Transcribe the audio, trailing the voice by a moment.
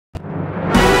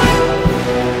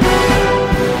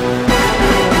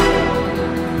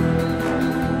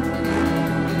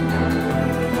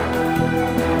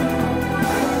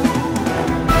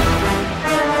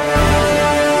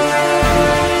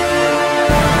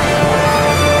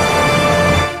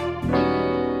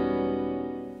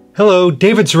Hello,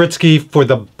 David Zaritsky for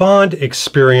the Bond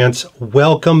Experience.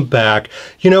 Welcome back.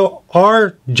 You know,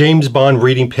 our James Bond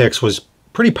reading picks was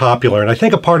pretty popular, and I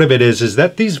think a part of it is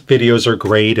that these videos are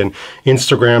great and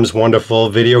Instagram's wonderful,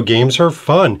 video games are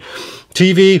fun.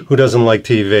 TV, who doesn't like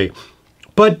TV?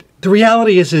 But the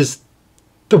reality is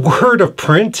the word of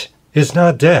print is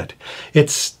not dead.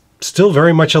 It's still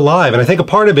very much alive. And I think a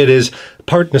part of it is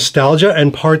part nostalgia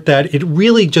and part that it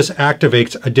really just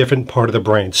activates a different part of the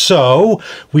brain. So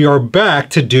we are back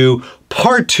to do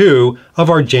part 2 of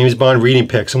our James Bond reading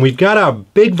picks. And we've got a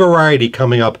big variety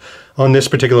coming up on this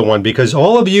particular one because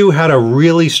all of you had a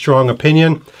really strong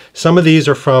opinion. Some of these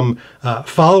are from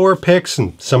follower picks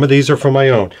and some of these are from my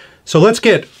own. So let's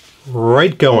get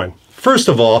right going. First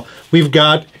of all, we've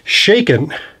got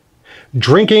Shaken,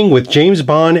 Drinking with James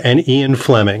Bond and Ian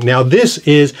Fleming. Now this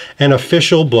is an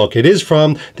official book. It is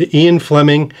from the Ian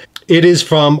Fleming. It is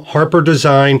from Harper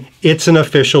Design. It's an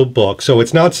official book. So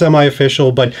it's not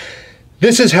semi-official, but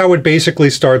this is how it basically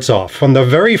starts off. From the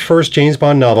very first James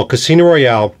Bond novel, Casino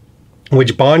Royale,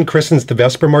 which Bond christens the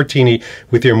Vesper Martini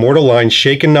with the immortal line,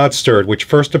 "Shaken Not Stirred," which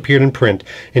first appeared in print.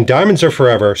 In Diamonds Are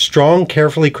Forever, strong,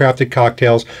 carefully crafted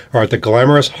cocktails are at the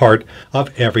glamorous heart of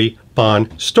every Bond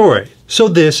story. So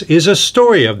this is a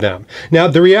story of them. Now,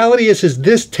 the reality is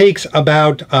this takes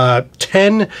about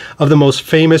 10 of the most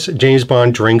famous James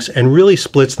Bond drinks and really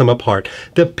splits them apart.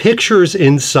 The pictures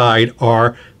inside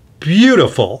are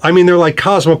beautiful. I mean, they're like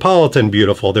cosmopolitan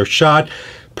beautiful. They're shot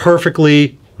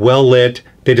perfectly, well lit.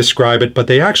 They describe it, but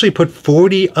they actually put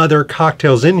 40 other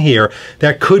cocktails in here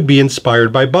that could be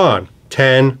inspired by Bond.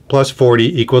 10 plus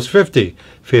 40 equals 50.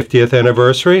 50th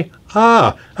anniversary?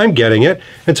 Ah, I'm getting it.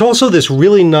 It's also this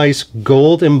really nice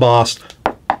gold embossed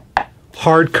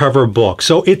hardcover book.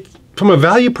 So it, from a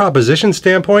value proposition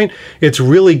standpoint, it's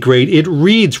really great. It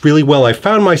reads really well. I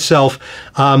found myself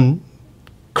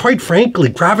quite frankly,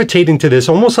 gravitating to this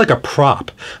almost like a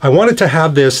prop. I wanted to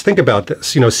have this, think about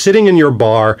this, you know, sitting in your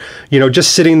bar, you know,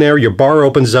 just sitting there, your bar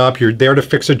opens up, you're there to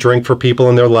fix a drink for people,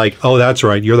 and they're like, oh, that's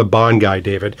right, you're the Bond guy,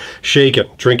 David. Shaken,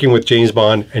 Drinking with James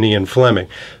Bond and Ian Fleming.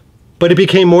 But it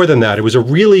became more than that. It was a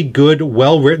really good,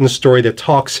 well-written story that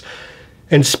talks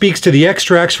and speaks to the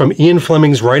extracts from Ian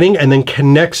Fleming's writing and then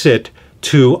connects it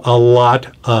to a lot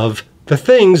of the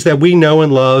things that we know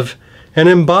and love and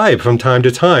imbibe from time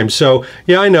to time. So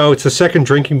yeah, I know it's the second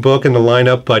drinking book in the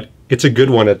lineup, but it's a good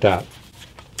one at that.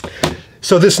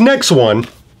 So this next one,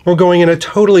 we're going in a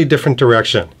totally different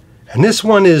direction. And this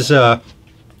one is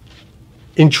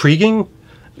intriguing.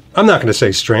 I'm not going to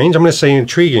say strange, I'm going to say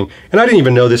intriguing. And I didn't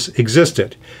even know this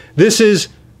existed. This is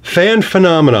Fan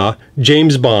Phenomena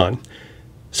James Bond.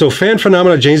 So Fan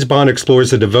Phenomena James Bond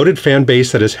explores the devoted fan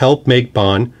base that has helped make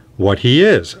Bond what he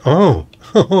is.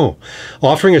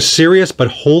 Offering a serious but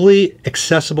wholly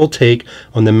accessible take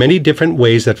on the many different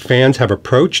ways that fans have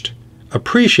approached,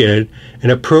 appreciated,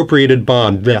 and appropriated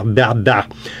Bond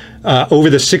over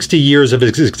the 60 years of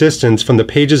its existence, from the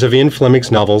pages of Ian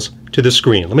Fleming's novels to the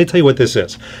screen. Let me tell you what this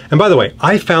is. And by the way,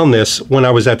 I found this when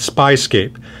I was at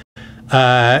Spyscape.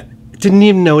 Didn't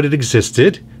even know it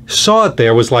existed. Saw it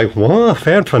there, was like, whoa,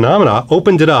 Fan Phenomena.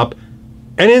 Opened it up,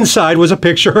 and inside was a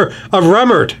picture of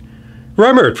Remmert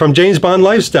from James Bond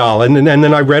Lifestyle. And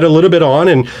then I read a little bit on,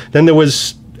 and then there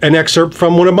was an excerpt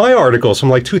from one of my articles from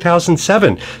like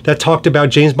 2007 that talked about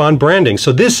James Bond branding.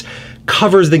 So this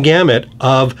covers the gamut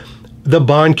of the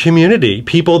Bond community.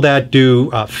 People that do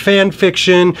fan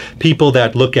fiction, people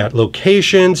that look at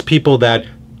locations, people that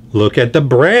look at the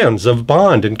brands of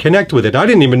Bond and connect with it. I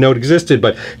didn't even know it existed,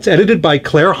 but it's edited by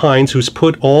Claire Hines, who's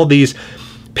put all these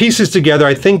pieces together.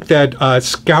 I think that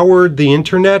scoured the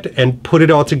internet and put it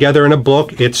all together in a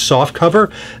book. It's soft cover.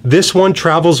 This one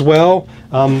travels well.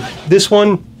 This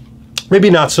one, maybe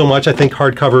not so much. I think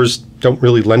hardcovers don't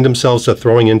really lend themselves to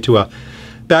throwing into a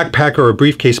backpack or a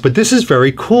briefcase, but this is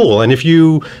very cool. And if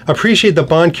you appreciate the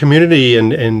Bond community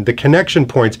and the connection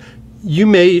points, you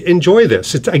may enjoy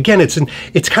this. It's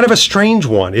kind of a strange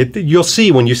one. You'll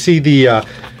see when you see the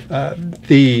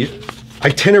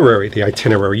itinerary,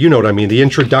 you know what I mean, the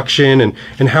introduction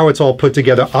and how it's all put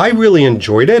together. I really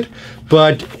enjoyed it,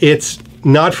 but it's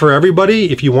not for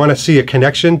everybody. If you want to see a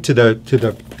connection to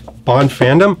the Bond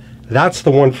fandom, that's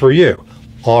the one for you.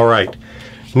 All right,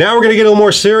 now we're going to get a little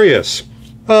more serious,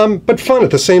 but fun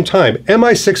at the same time.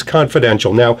 MI6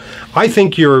 Confidential. Now, I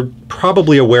think you're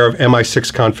probably aware of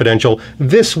MI6 Confidential.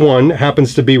 This one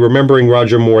happens to be Remembering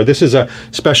Roger Moore. This is a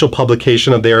special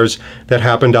publication of theirs that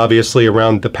happened obviously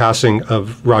around the passing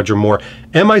of Roger Moore.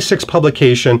 MI6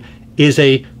 publication is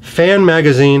a fan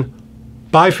magazine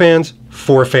by fans,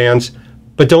 for fans,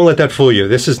 But don't let that fool you.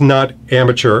 This is not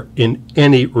amateur in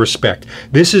any respect.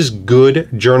 This is good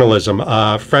journalism.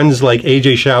 Friends like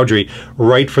AJ Chowdhury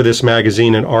write for this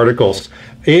magazine and articles.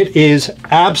 It is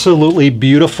absolutely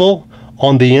beautiful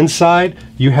on the inside.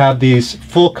 You have these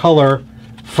full color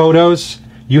photos.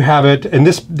 You have it, and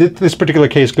this particular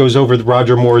case goes over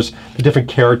Roger Moore's, the different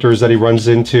characters that he runs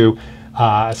into,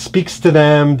 speaks to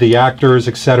them, the actors,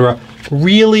 etc.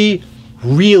 Really,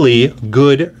 really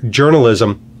good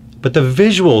journalism. But the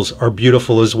visuals are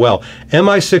beautiful as well.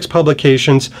 MI6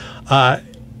 Publications,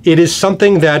 it is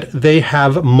something that they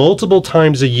have multiple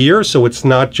times a year, so it's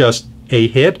not just a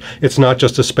hit. It's not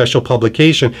just a special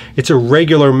publication. It's a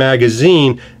regular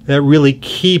magazine that really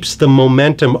keeps the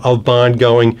momentum of Bond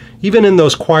going, even in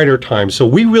those quieter times. So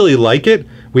we really like it.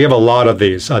 We have a lot of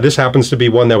these. This happens to be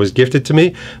one that was gifted to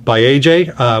me by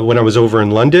AJ when I was over in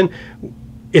London.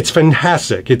 It's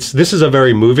fantastic. This is a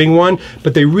very moving one,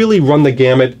 but they really run the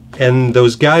gamut, and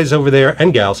those guys over there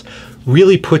and gals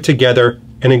really put together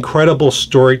an incredible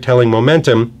storytelling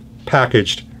momentum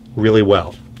packaged really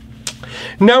well.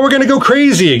 Now we're going to go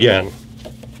crazy again.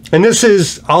 And this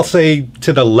is, I'll say,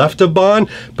 to the left of Bond,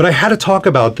 but I had to talk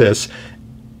about this.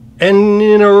 And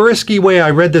in a risky way, I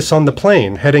read this on the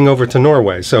plane heading over to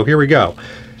Norway. So here we go.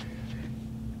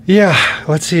 Yeah,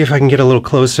 let's see if I can get a little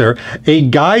closer. A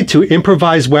Guide to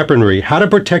Improvised Weaponry, How to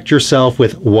Protect Yourself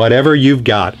with Whatever You've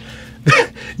Got.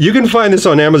 You can find this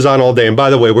on Amazon all day. And by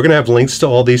the way, we're going to have links to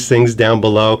all these things down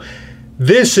below.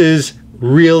 This is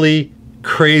really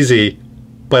crazy,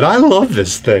 but I love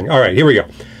this thing. All right, here we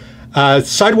go.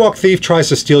 Sidewalk thief tries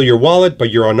to steal your wallet,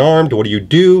 but you're unarmed. What do you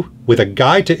do? With a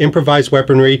guide to improvised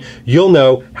weaponry, you'll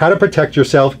know how to protect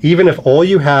yourself, even if all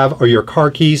you have are your car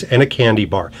keys and a candy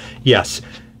bar. Yes.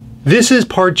 This is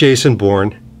part Jason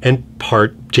Bourne and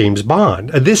part James Bond.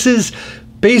 This is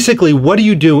basically, what do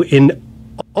you do in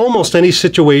almost any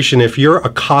situation if you're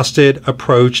accosted,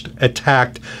 approached,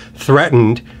 attacked,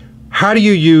 threatened? How do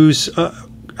you use a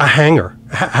hanger?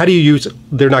 How do you use,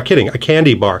 they're not kidding, a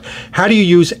candy bar? How do you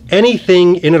use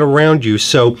anything in and around you?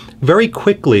 So very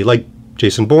quickly, like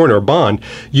Jason Bourne or Bond,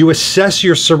 you assess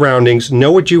your surroundings,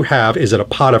 know what you have. Is it a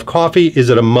pot of coffee? Is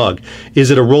it a mug?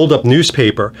 Is it a rolled up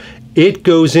newspaper? It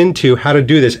goes into how to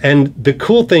do this. And the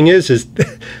cool thing is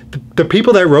the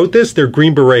people that wrote this, they're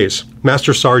Green Berets,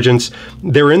 Master Sergeants.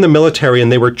 They're in the military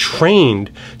and they were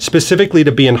trained specifically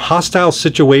to be in hostile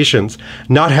situations,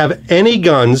 not have any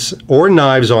guns or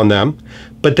knives on them,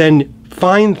 but then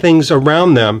find things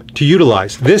around them to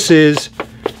utilize. This is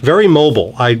very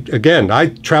mobile.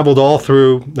 I traveled all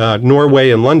through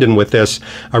Norway and London with this.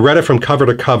 I read it from cover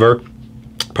to cover.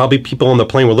 Probably people on the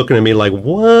plane were looking at me like,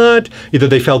 what? Either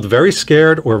they felt very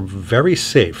scared or very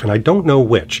safe, and I don't know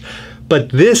which. But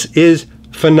this is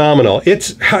phenomenal.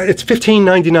 It's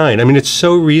 $15.99. I mean, it's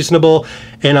so reasonable,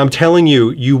 and I'm telling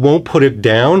you, you won't put it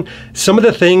down. Some of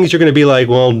the things you're going to be like,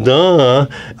 well, duh.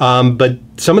 But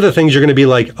some of the things you're going to be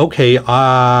like, okay,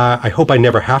 I hope I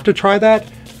never have to try that.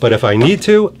 But if I need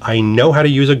to, I know how to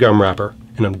use a gum wrapper,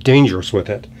 and I'm dangerous with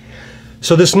it.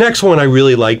 So this next one I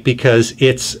really like because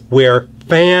it's where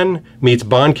fan meets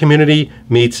Bond community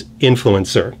meets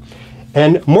influencer.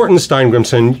 And Morten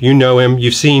Steingrimsson, you know him,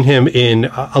 you've seen him in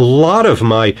a lot of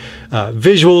my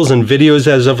visuals and videos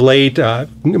as of late.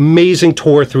 Amazing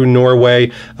tour through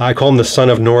Norway. I call him the son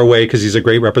of Norway because he's a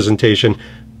great representation.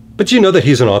 But you know that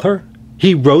he's an author?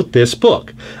 He wrote this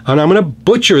book. And I'm going to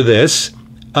butcher this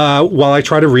while I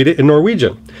try to read it in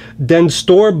Norwegian. Den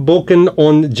store boken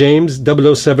on James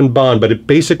 007 Bond, but it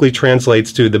basically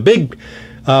translates to the big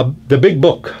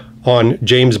book on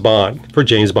James Bond for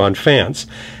James Bond fans.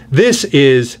 This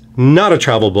is not a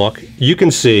travel book. You can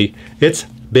see it's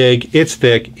big, it's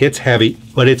thick, it's heavy,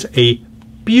 but it's a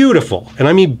beautiful, and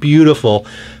I mean beautiful,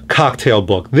 cocktail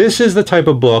book. This is the type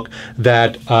of book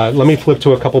that, let me flip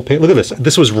to a couple pages. Look at this.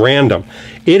 This was random.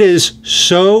 It is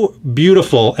so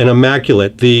beautiful and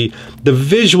immaculate. The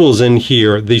visuals in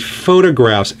here, the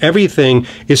photographs, everything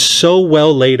is so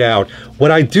well laid out. What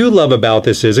I do love about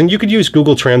this is, and you could use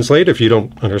Google Translate if you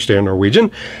don't understand Norwegian,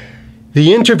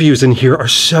 the interviews in here are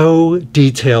so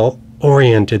detail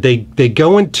oriented. They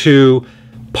go into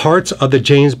parts of the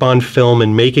James Bond film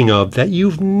and making of that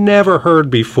you've never heard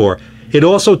before. It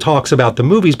also talks about the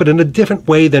movies, but in a different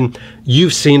way than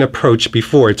you've seen approached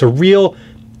before.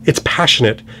 It's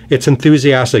passionate, it's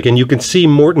enthusiastic, and you can see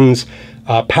Morten's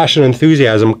passion and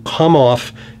enthusiasm come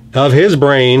off of his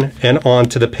brain and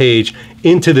onto the page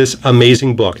into this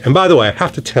amazing book. And by the way, I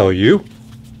have to tell you,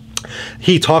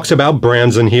 he talks about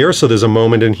brands in here, so there's a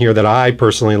moment in here that I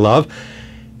personally love.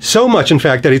 So much, in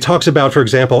fact, that he talks about, for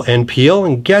example, N. Peele,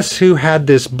 and guess who had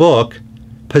this book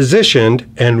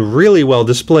positioned and really well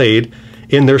displayed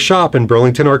in their shop in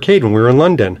Burlington Arcade when we were in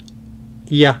London.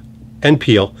 Yeah, and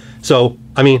Peel. So,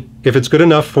 I mean, if it's good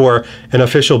enough for an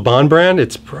official Bond brand,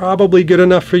 it's probably good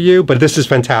enough for you, but this is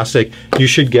fantastic. You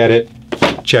should get it.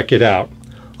 Check it out.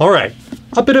 All right,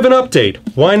 a bit of an update.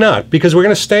 Why not? Because we're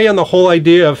going to stay on the whole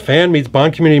idea of fan meets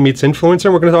Bond community meets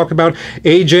influencer. We're going to talk about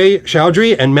AJ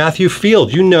Chowdhury and Matthew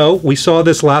Field. You know, we saw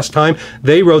this last time.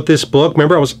 They wrote this book.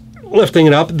 Remember, I was lifting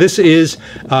it up. This is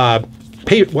well,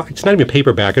 it's not even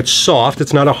paperback. It's soft.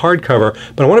 It's not a hardcover.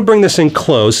 But I want to bring this in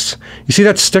close. You see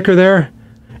that sticker there?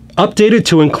 Updated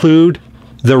to include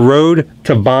the road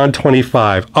to Bond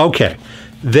 25. Okay.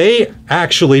 They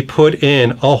actually put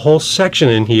in a whole section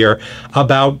in here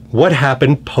about what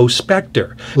happened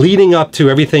post-Spectre, leading up to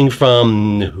everything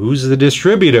from who's the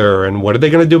distributor and what are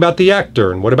they going to do about the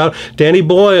actor and what about Danny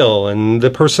Boyle and the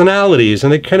personalities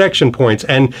and the connection points.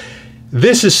 And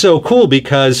this is so cool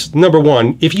because, number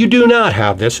one, if you do not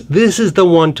have this, this is the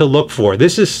one to look for.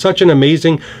 This is such an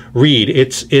amazing read.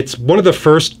 It's one of the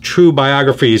first true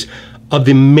biographies of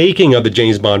the making of the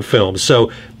James Bond films.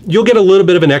 So you'll get a little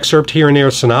bit of an excerpt here and there,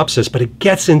 a synopsis, but it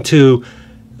gets into,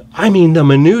 I mean, the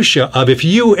minutia of if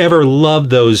you ever loved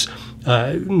those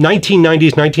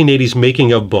 1990s, 1980s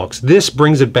making of books. This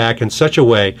brings it back in such a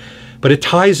way, but it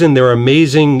ties in their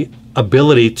amazing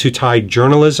ability to tie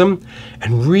journalism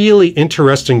and really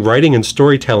interesting writing and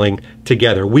storytelling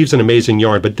together. Weaves an amazing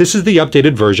yarn, but this is the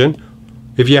updated version.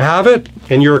 If you have it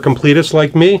and you're a completist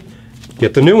like me,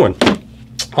 get the new one.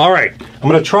 All right, I'm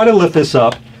going to try to lift this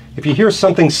up. If you hear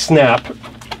something snap,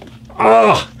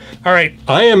 all right,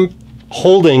 I am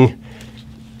holding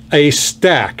a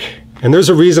stack, and there's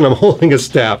a reason I'm holding a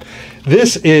stack.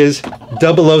 This is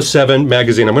 007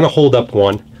 magazine. I'm going to hold up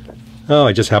one. Oh,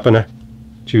 I just happen to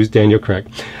choose Daniel Craig.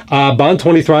 Bond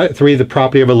 23, The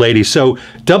Property of a Lady. So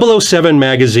 007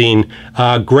 magazine,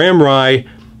 Graham Rye,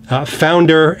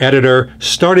 founder, editor,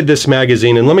 started this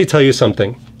magazine, and let me tell you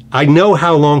something. I know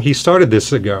how long he started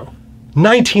this ago.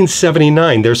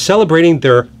 1979. They're celebrating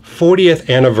their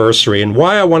 40th anniversary. And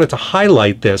why I wanted to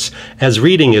highlight this as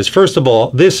reading is, first of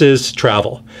all, this is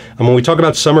travel. And when we talk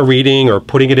about summer reading or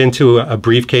putting it into a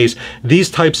briefcase, these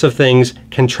types of things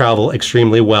can travel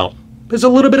extremely well. There's a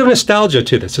little bit of nostalgia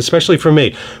to this, especially for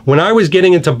me. When I was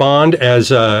getting into Bond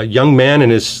as a young man in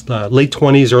his late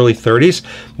 20s, early 30s,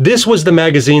 this was the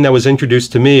magazine that was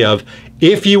introduced to me of,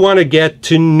 if you want to get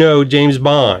to know James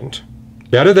Bond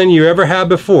better than you ever have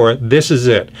before, this is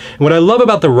it. And what I love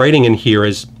about the writing in here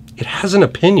is it has an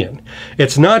opinion.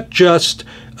 It's not just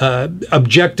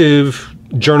objective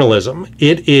journalism.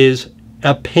 It is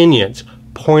opinions,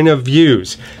 point of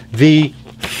views. The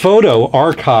photo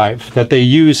archive that they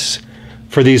use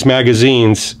for these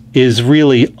magazines is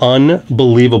really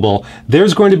unbelievable.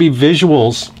 There's going to be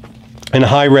visuals and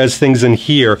high-res things in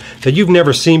here that you've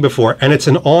never seen before, and it's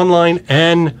an online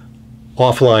and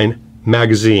offline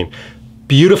magazine.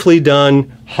 Beautifully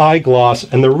done, high gloss,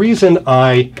 and the reason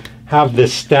I have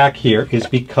this stack here is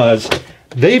because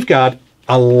they've got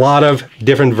a lot of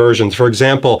different versions. For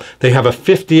example, they have a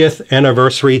 50th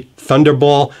anniversary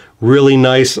Thunderball, really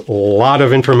nice, a lot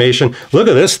of information. Look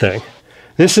at this thing.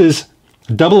 This is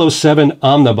 007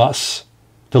 Omnibus,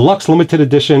 deluxe limited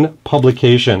edition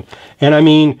publication. And I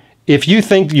mean, if you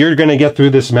think you're going to get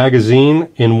through this magazine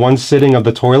in one sitting of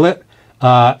the toilet,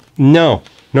 no.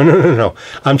 No.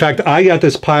 In fact, I got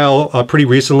this pile pretty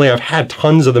recently. I've had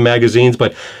tons of the magazines,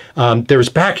 but there's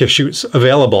back issues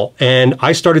available. And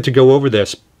I started to go over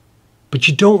this. But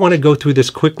you don't want to go through this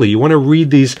quickly. You want to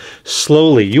read these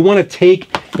slowly. You want to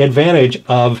take advantage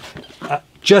of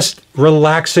just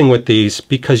relaxing with these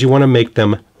because you want to make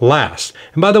them last.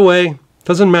 And by the way,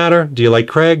 doesn't matter. Do you like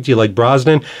Craig? Do you like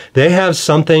Brosnan? They have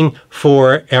something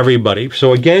for everybody.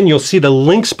 So again, you'll see the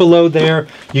links below there.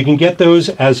 You can get those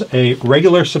as a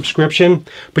regular subscription,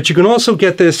 but you can also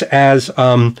get this as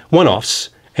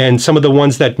one-offs and some of the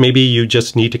ones that maybe you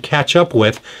just need to catch up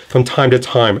with from time to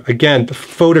time. Again, the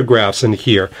photographs in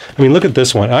here. I mean, look at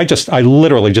this one. I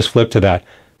literally just flipped to that.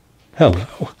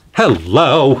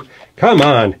 Hello. Come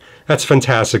on. That's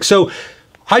fantastic. So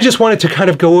I just wanted to kind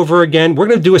of go over again. We're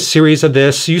going to do a series of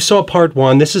this. You saw part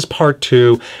 1. This is part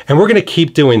 2. And we're going to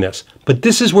keep doing this. But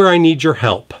this is where I need your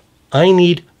help. I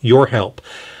need your help.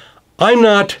 I'm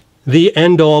not the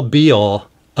end-all, be-all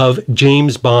of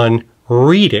James Bond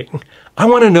reading. I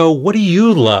want to know, what do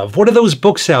you love? What are those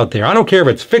books out there? I don't care if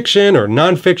it's fiction or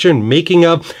nonfiction, making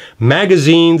up,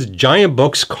 magazines, giant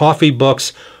books, coffee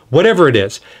books, whatever it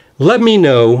is. Let me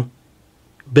know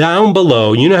down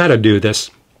below. You know how to do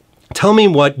this. Tell me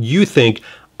what you think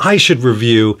I should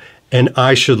review and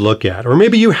I should look at. Or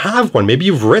maybe you have one. Maybe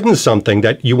you've written something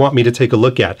that you want me to take a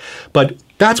look at. But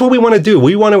that's what we want to do.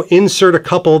 We want to insert a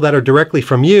couple that are directly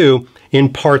from you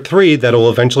in part 3 that will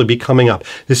eventually be coming up.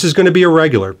 This is going to be a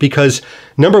regular because,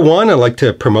 number one, I like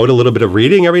to promote a little bit of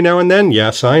reading every now and then.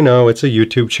 Yes, I know, it's a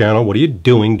YouTube channel. What are you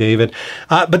doing, David?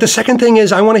 But the second thing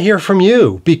is I want to hear from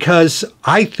you because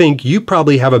I think you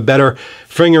probably have a better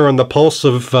finger on the pulse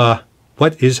of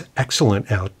what is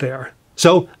excellent out there.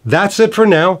 So that's it for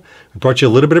now. I brought you a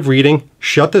little bit of reading.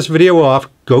 Shut this video off.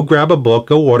 Go grab a book.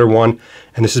 Go order one.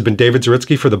 And this has been David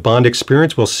Zaritsky for the Bond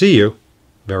Experience. We'll see you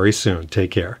very soon. Take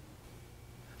care.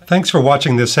 Thanks for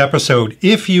watching this episode.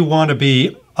 If you want to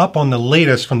be up on the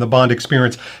latest from the Bond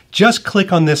Experience, just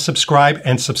click on this subscribe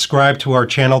and subscribe to our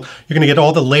channel. You're going to get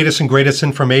all the latest and greatest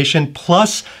information,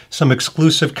 plus some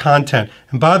exclusive content.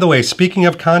 And by the way, speaking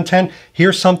of content,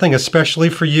 here's something especially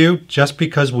for you, just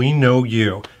because we know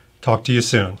you. Talk to you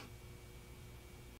soon.